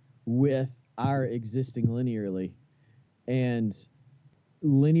existence, with our existing linearly, and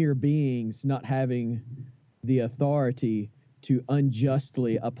linear beings not having the authority to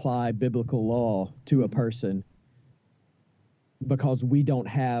unjustly apply biblical law to a person, because we don't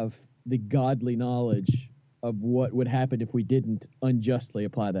have the godly knowledge of what would happen if we didn't unjustly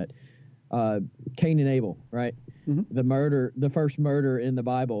apply that. Cain and Abel, right? The first murder in the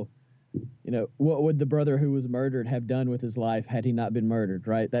Bible. What would the brother who was murdered have done with his life had he not been murdered,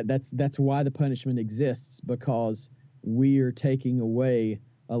 right? That's why the punishment exists, because we are taking away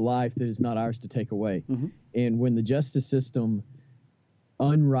a life that is not ours to take away. And when the justice system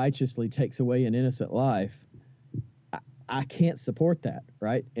unrighteously takes away an innocent life, I can't support that,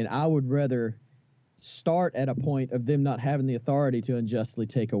 right? And I would rather start at a point of them not having the authority to unjustly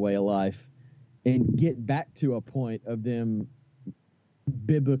take away a life, and get back to a point of them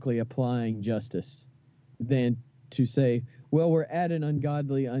biblically applying justice, than to say, well, we're at an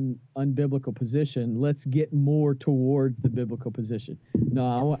ungodly, unbiblical position. Let's get more towards the biblical position.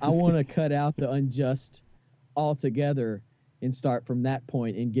 No, I want to cut out the unjust altogether and start from that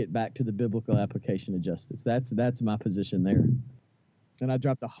point and get back to the biblical application of justice. That's my position there. And I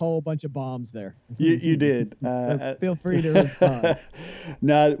dropped a whole bunch of bombs there. You did. So feel free to respond.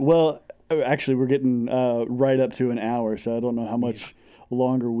 Well, actually, we're getting right up to an hour, so I don't know how much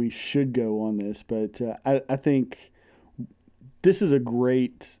longer we should go on this, but I think this is a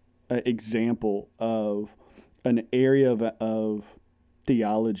great example of an area of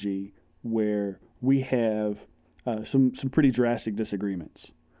theology where we have some pretty drastic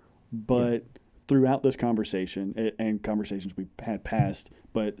disagreements, but throughout this conversation and conversations we've had past,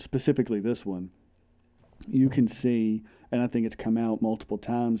 but specifically this one, you can see, and I think it's come out multiple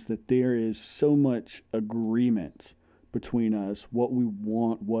times, that there is so much agreement between us, what we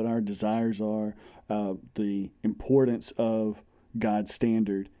want, what our desires are, the importance of God's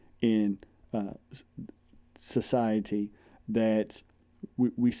standard in society, that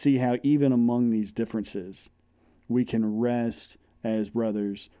we see how even among these differences, we can rest as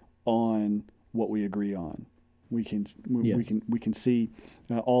brothers on what we agree on. We can see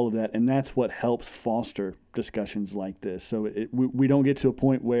all of that, and that's what helps foster discussions like this. So we don't get to a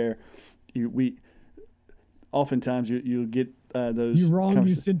point where we oftentimes you'll get those. You wrong,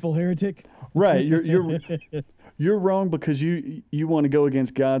 you conversa- sinful heretic. Right, you're wrong because you want to go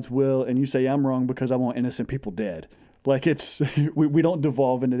against God's will, and you say I'm wrong because I want innocent people dead. Like it's we don't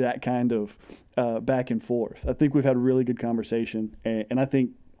devolve into that kind of back and forth. I think we've had a really good conversation, and I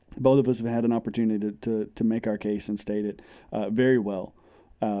think both of us have had an opportunity to make our case and state it very well.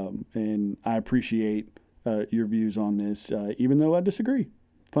 And I appreciate your views on this, even though I disagree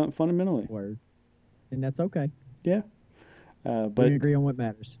fundamentally. Word. And that's okay. Yeah, but We agree on what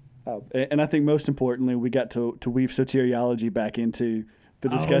matters. and I think most importantly, we got to weave soteriology back into the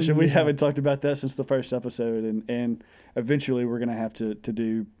discussion. We yeah. haven't talked about that since the first episode, and eventually we're going to have to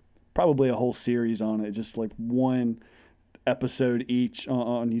do probably a whole series on it, just like one episode each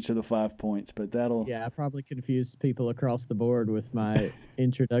on each of the 5 points. But that'll Yeah, I probably confused people across the board with my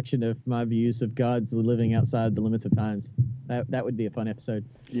introduction of my views of God's living outside the limits of times. That would be a fun episode.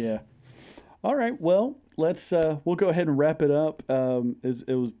 Yeah. All right. Well, let's we'll go ahead and wrap it up.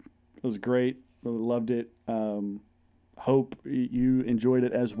 It was great. I loved it. Hope you enjoyed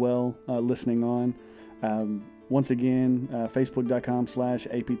it as well, listening on. Once again,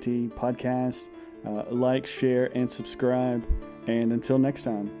 facebook.com/APT podcast. Like, share, and subscribe. And until next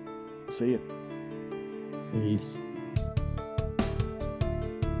time, see you. Peace.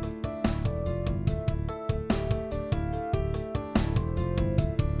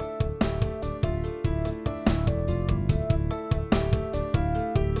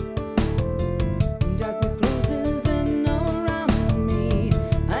 Darkness closes in around me.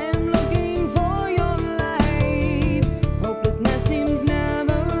 I am looking for your light. Hopelessness seems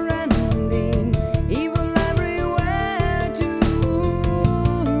never ending. Evil everywhere tonight.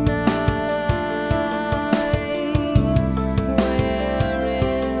 Where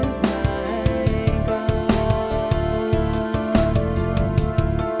is my God?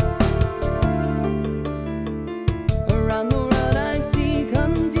 Around the world I see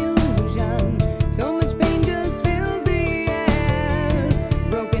confusion. So much pain just fills the air.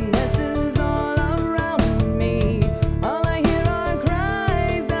 Brokenness is all around me. All I hear are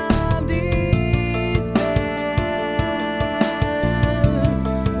cries of despair.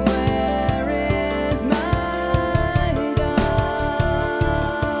 Where is my God?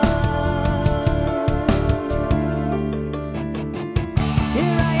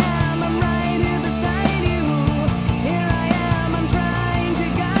 Here I